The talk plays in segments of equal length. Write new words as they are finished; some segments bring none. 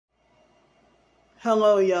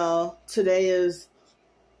Hello, y'all. Today is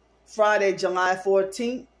Friday, July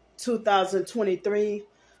 14th, 2023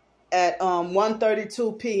 at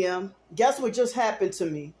 1:32 p.m. Guess what just happened to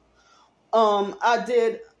me? I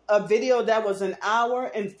did a video that was an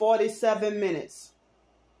hour and 47 minutes.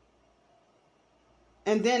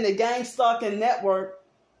 And then the gang Stalking network,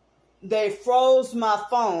 they froze my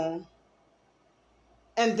phone,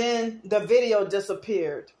 and then the video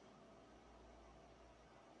disappeared.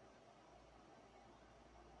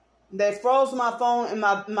 They froze my phone and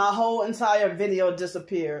my whole entire video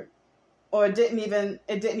disappeared. Or it didn't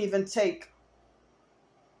even take.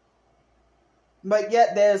 But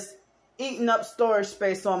yet there's eating up storage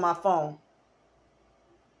space on my phone.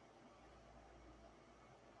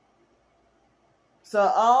 So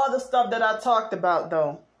all the stuff that I talked about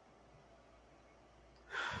though,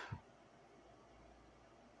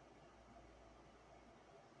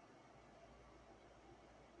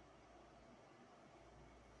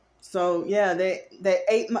 so yeah, they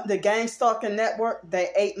ate the gang Stalking network. They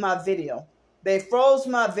ate my video. They froze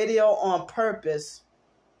my video on purpose,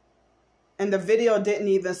 and the video didn't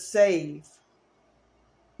even save.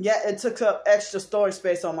 Yet it took up extra storage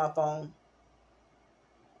space on my phone.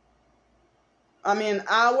 I mean, an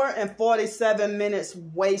hour and 47 minutes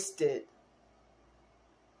wasted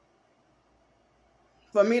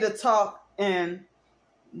for me to talk, and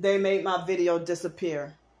they made my video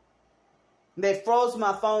disappear. They froze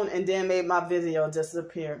my phone and then made my video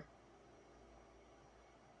disappear.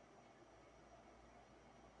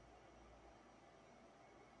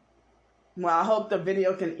 Well, I hope the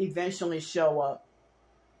video can eventually show up.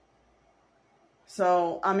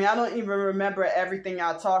 So, I mean, I don't even remember everything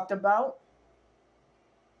I talked about.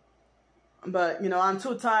 But, you know, I'm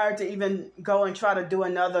too tired to even go and try to do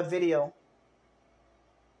another video.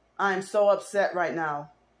 I am so upset right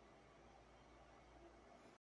now.